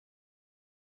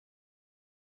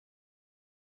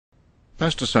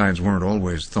Pesticides weren't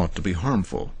always thought to be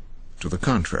harmful. To the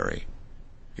contrary.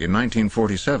 In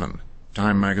 1947,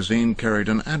 Time magazine carried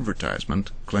an advertisement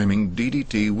claiming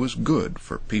DDT was good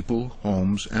for people,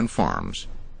 homes, and farms.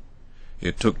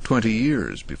 It took 20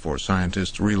 years before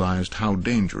scientists realized how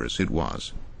dangerous it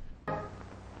was.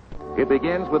 It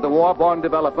begins with the war-born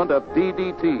development of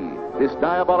DDT. This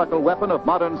diabolical weapon of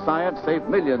modern science saved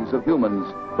millions of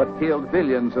humans, but killed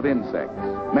billions of insects.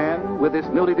 Man, with this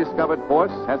newly discovered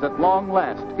force, has at long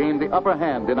last gained the upper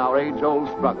hand in our age-old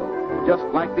struggle. Just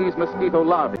like these mosquito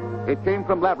larvae, it came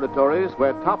from laboratories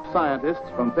where top scientists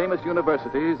from famous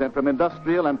universities and from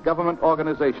industrial and government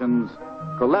organizations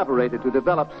collaborated to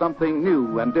develop something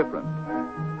new and different.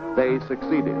 They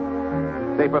succeeded.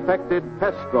 They perfected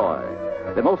Pestroy,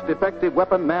 the most effective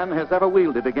weapon man has ever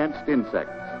wielded against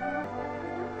insects.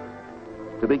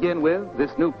 To begin with,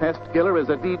 this new pest killer is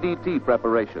a DDT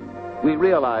preparation. We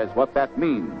realize what that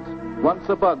means. Once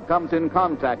a bug comes in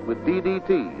contact with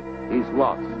DDT, he's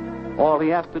lost. All he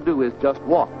has to do is just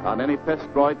walk on any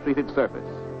Pestroy-treated surface.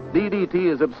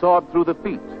 DDT is absorbed through the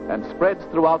feet and spreads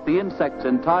throughout the insect's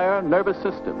entire nervous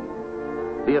system.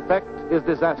 The effect is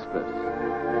disastrous.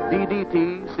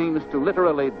 DDT seems to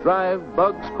literally drive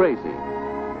bugs crazy.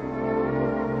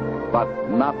 But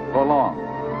not for long.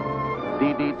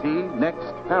 DDT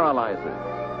next paralyzes,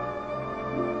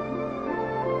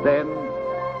 then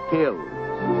kills.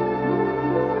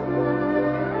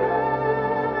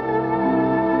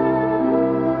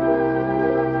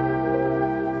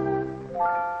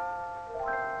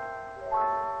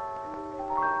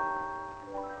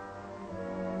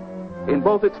 In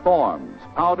both its forms,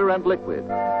 powder and liquid,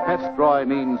 Pestroy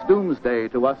means doomsday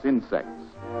to us insects.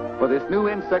 For this new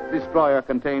insect destroyer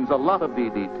contains a lot of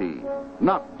DDT,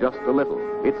 not just a little.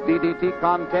 Its DDT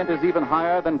content is even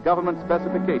higher than government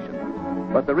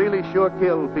specifications. But the really sure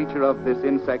kill feature of this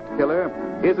insect killer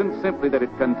isn't simply that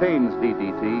it contains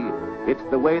DDT, it's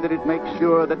the way that it makes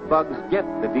sure that bugs get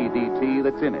the DDT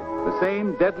that's in it. The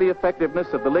same deadly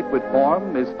effectiveness of the liquid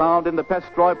form is found in the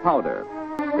Pestroy powder.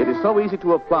 It is so easy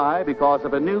to apply because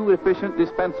of a new efficient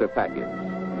dispenser package.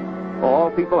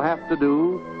 All people have to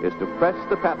do is to press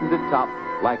the patented top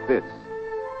like this.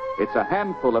 It's a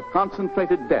handful of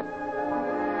concentrated death.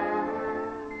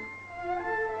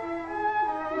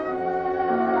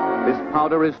 This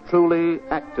powder is truly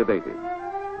activated.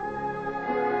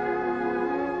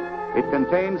 It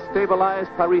contains stabilized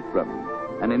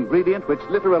pyrethrum, an ingredient which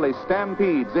literally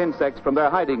stampedes insects from their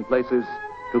hiding places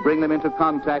to bring them into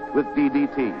contact with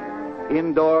DDT,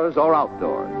 indoors or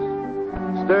outdoors.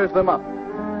 Stirs them up,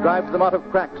 drives them out of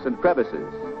cracks and crevices.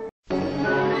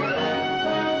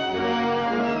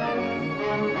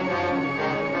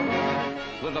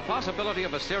 With the possibility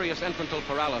of a serious infantile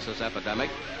paralysis epidemic,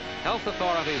 health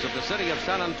authorities of the city of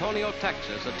San Antonio,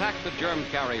 Texas, attacked the germ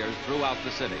carriers throughout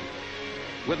the city.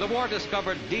 With the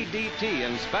war-discovered DDT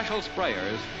in special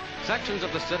sprayers, sections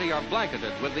of the city are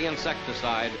blanketed with the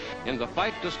insecticide in the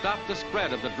fight to stop the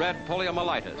spread of the dread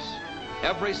poliomyelitis.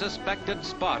 Every suspected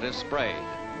spot is sprayed.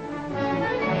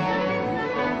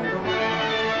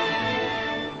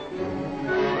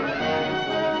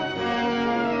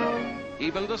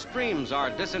 Even the streams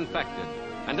are disinfected,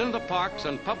 and in the parks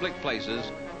and public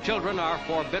places, children are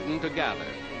forbidden to gather.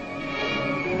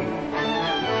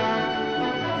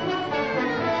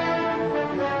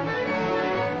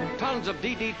 Tons of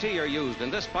DDT are used in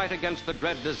this fight against the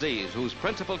dread disease, whose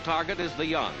principal target is the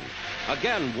young.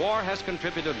 Again, war has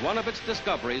contributed one of its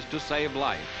discoveries to save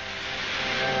life.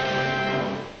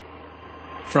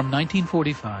 From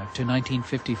 1945 to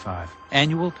 1955,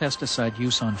 annual pesticide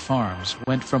use on farms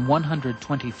went from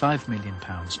 125 million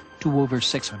pounds to over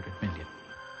 600 million.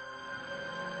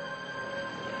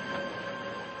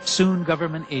 Soon,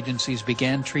 government agencies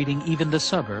began treating even the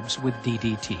suburbs with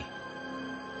DDT.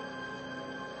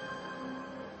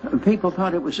 People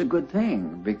thought it was a good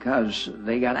thing because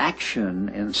they got action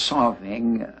in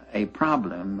solving a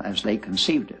problem as they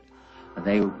conceived it.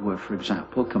 They were, for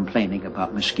example, complaining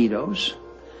about mosquitoes.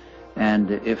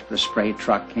 And if the spray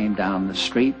truck came down the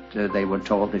street, they were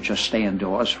told to just stay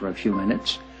indoors for a few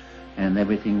minutes and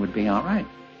everything would be all right.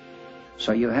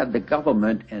 So you had the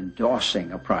government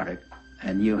endorsing a product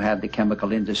and you had the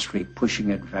chemical industry pushing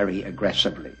it very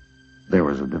aggressively. There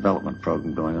was a development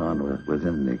program going on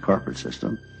within the corporate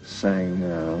system saying,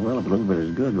 well, a little bit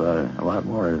is good, but a lot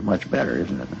more is much better,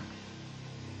 isn't it?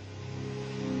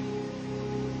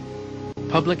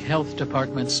 Public health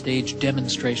departments staged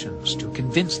demonstrations to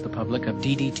convince the public of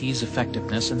DDT's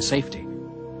effectiveness and safety.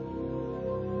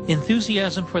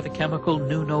 Enthusiasm for the chemical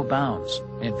knew no bounds,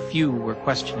 and few were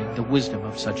questioning the wisdom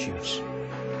of such use.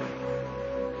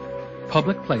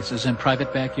 Public places and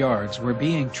private backyards were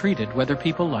being treated whether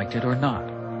people liked it or not.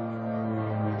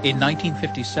 In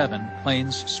 1957,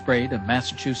 planes sprayed a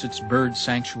Massachusetts bird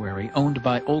sanctuary owned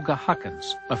by Olga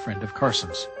Huckins, a friend of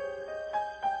Carson's.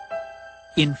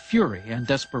 In fury and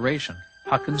desperation,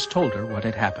 Huckins told her what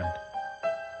had happened.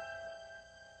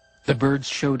 The birds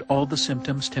showed all the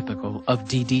symptoms typical of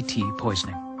DDT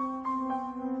poisoning.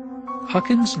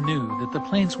 Huckins knew that the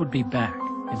planes would be back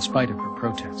in spite of her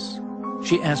protests.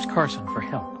 She asked Carson for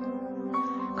help.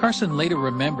 Carson later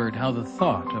remembered how the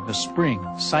thought of a spring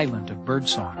silent of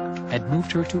birdsong had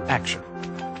moved her to action.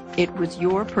 It was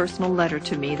your personal letter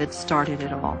to me that started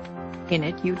it all. In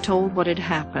it, you told what had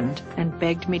happened and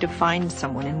begged me to find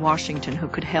someone in Washington who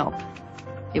could help.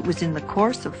 It was in the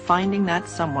course of finding that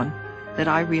someone that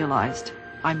I realized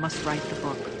I must write the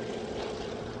book.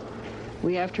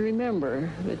 We have to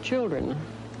remember that children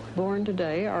born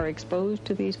today are exposed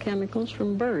to these chemicals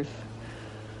from birth,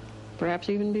 perhaps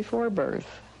even before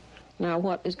birth. Now,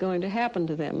 what is going to happen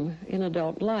to them in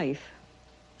adult life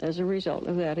as a result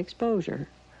of that exposure?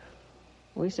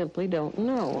 We simply don't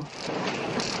know.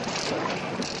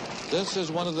 This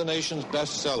is one of the nation's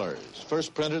best sellers,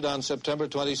 first printed on September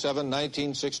 27,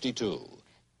 1962.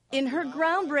 In her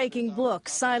groundbreaking book,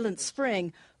 Silent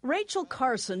Spring, Rachel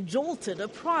Carson jolted a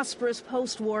prosperous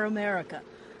post-war America,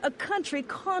 a country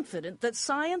confident that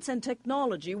science and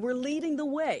technology were leading the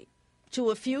way to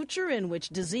a future in which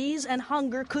disease and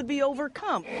hunger could be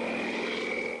overcome.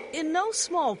 In no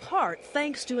small part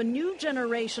thanks to a new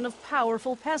generation of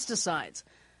powerful pesticides.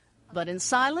 But in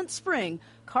Silent Spring,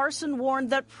 Carson warned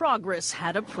that progress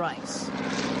had a price.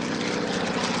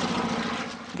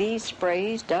 These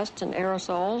sprays, dust, and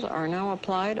aerosols are now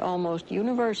applied almost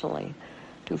universally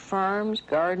to farms,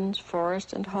 gardens,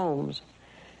 forests, and homes.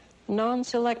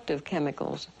 Non-selective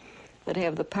chemicals that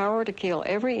have the power to kill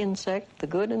every insect, the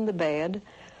good and the bad,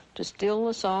 to still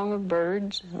the song of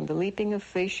birds and the leaping of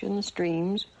fish in the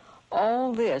streams.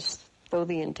 All this, though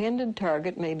the intended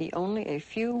target may be only a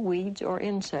few weeds or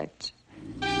insects.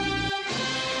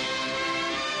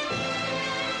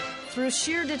 Through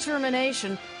sheer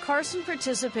determination, Carson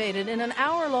participated in an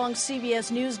hour-long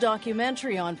CBS News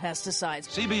documentary on pesticides.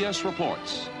 CBS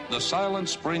reports The Silent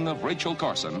Spring of Rachel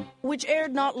Carson, which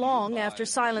aired not long after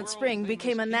Silent Spring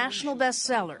became a national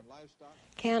bestseller.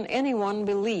 Can anyone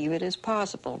believe it is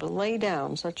possible to lay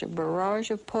down such a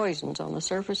barrage of poisons on the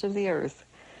surface of the earth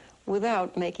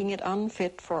without making it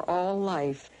unfit for all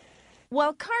life?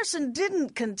 While Carson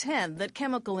didn't contend that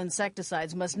chemical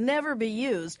insecticides must never be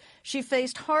used, she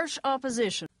faced harsh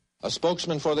opposition. A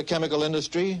spokesman for the chemical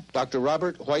industry, Dr.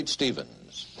 Robert White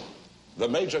Stevens. The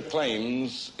major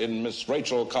claims in Miss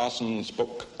Rachel Carson's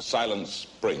book, Silent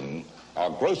Spring, are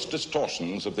gross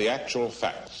distortions of the actual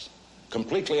facts,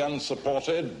 completely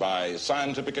unsupported by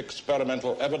scientific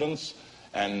experimental evidence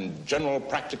and general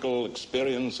practical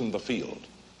experience in the field.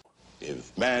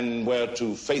 If man were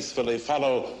to faithfully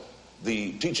follow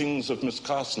the teachings of Miss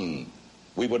Carson,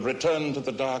 we would return to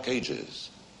the Dark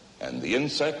Ages, and the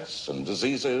insects and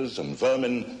diseases and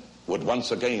vermin would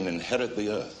once again inherit the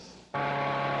earth.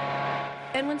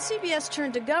 And when CBS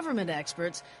turned to government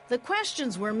experts, the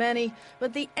questions were many,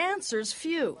 but the answers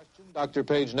few. Dr.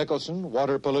 Paige Nicholson,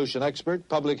 water pollution expert,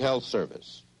 Public Health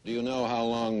Service. Do you know how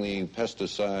long the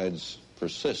pesticides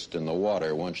persist in the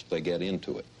water once they get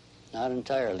into it? Not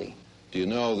entirely. Do you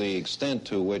know the extent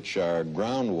to which our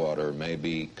groundwater may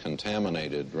be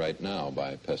contaminated right now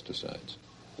by pesticides?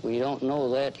 We don't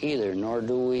know that either, nor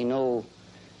do we know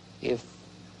if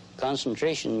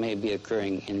concentration may be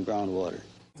occurring in groundwater.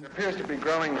 There appears to be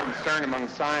growing concern among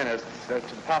scientists as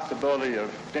to the possibility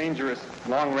of dangerous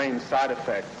long-range side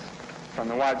effects from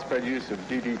the widespread use of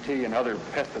DDT and other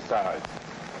pesticides.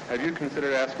 Have you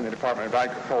considered asking the Department of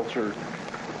Agriculture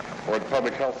or the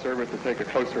Public Health Service to take a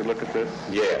closer look at this?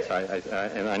 Yes,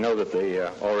 and I know that they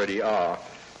already are.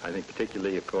 I think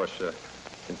particularly, of course,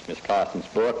 since Miss Carson's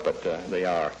book, but they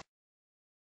are.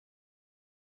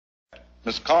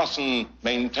 Miss Carson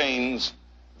maintains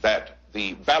that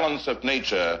the balance of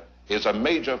nature is a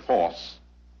major force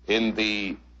in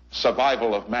the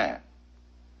survival of man,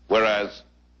 whereas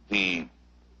the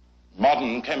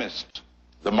modern chemist,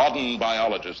 the modern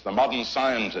biologist, the modern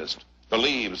scientist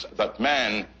believes that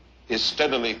man is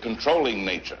steadily controlling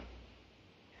nature.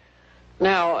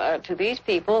 Now, to these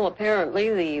people,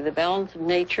 apparently the balance of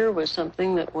nature was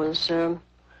something that was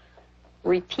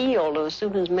repealed as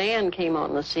soon as man came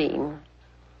on the scene.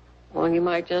 Well, you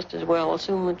might just as well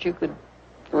assume that you could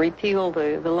repeal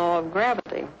the law of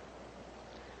gravity.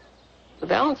 The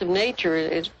balance of nature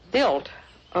is built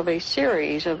of a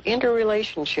series of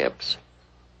interrelationships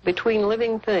between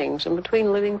living things and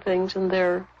between living things and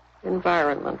their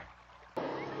environment.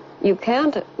 You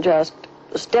can't just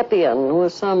step in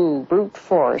with some brute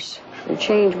force and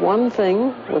change one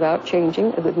thing without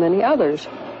changing a good many others.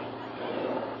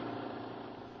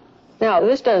 Now,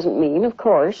 this doesn't mean, of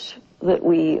course, that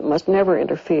we must never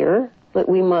interfere, that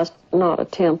we must not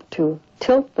attempt to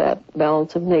tilt that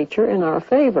balance of nature in our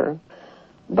favor.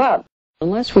 But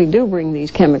unless we do bring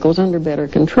these chemicals under better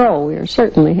control, we are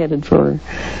certainly headed for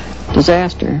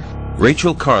disaster.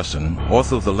 Rachel Carson,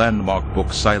 author of the landmark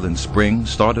book Silent Spring,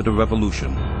 started a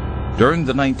revolution. During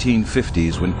the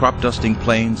 1950s, when crop dusting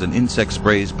planes and insect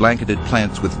sprays blanketed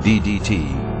plants with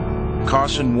DDT,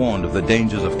 Carson warned of the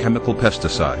dangers of chemical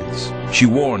pesticides. She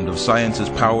warned of science's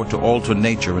power to alter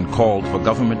nature and called for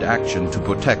government action to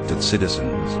protect its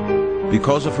citizens.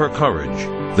 Because of her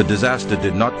courage, the disaster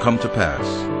did not come to pass,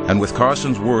 and with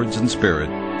Carson's words and spirit,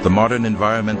 the modern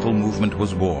environmental movement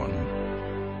was born.